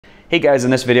Hey guys,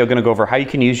 in this video, I'm gonna go over how you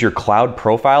can use your cloud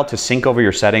profile to sync over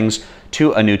your settings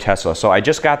to a new Tesla. So I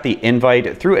just got the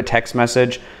invite through a text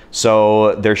message.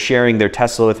 So they're sharing their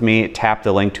Tesla with me, tap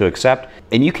the link to accept.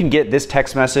 And you can get this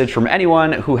text message from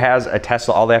anyone who has a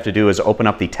Tesla. All they have to do is open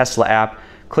up the Tesla app,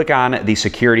 click on the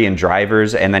security and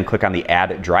drivers, and then click on the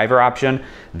add driver option.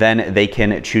 Then they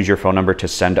can choose your phone number to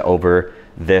send over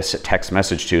this text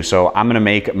message to. So I'm gonna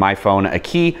make my phone a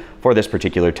key for this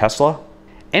particular Tesla.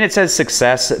 And it says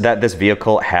success that this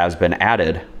vehicle has been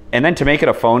added. And then to make it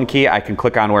a phone key, I can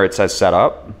click on where it says set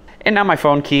up. And now my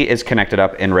phone key is connected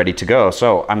up and ready to go.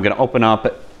 So I'm gonna open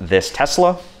up this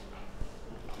Tesla.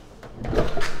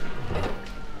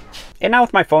 And now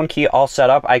with my phone key all set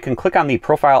up, I can click on the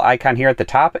profile icon here at the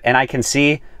top and I can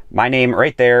see my name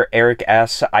right there, Eric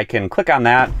S. I can click on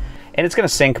that and it's gonna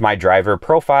sync my driver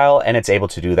profile, and it's able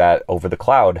to do that over the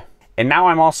cloud. And now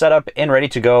I'm all set up and ready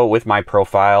to go with my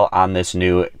profile on this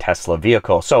new Tesla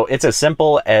vehicle. So it's as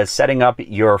simple as setting up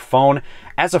your phone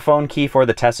as a phone key for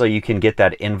the Tesla. You can get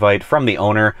that invite from the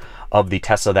owner of the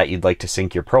Tesla that you'd like to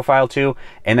sync your profile to.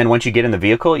 And then once you get in the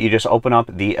vehicle, you just open up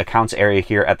the accounts area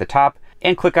here at the top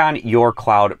and click on your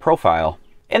cloud profile.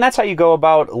 And that's how you go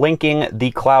about linking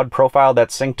the cloud profile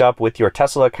that's synced up with your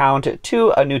Tesla account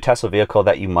to a new Tesla vehicle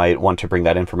that you might want to bring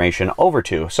that information over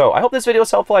to. So I hope this video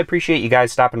was helpful. I appreciate you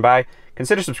guys stopping by.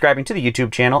 Consider subscribing to the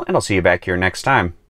YouTube channel, and I'll see you back here next time.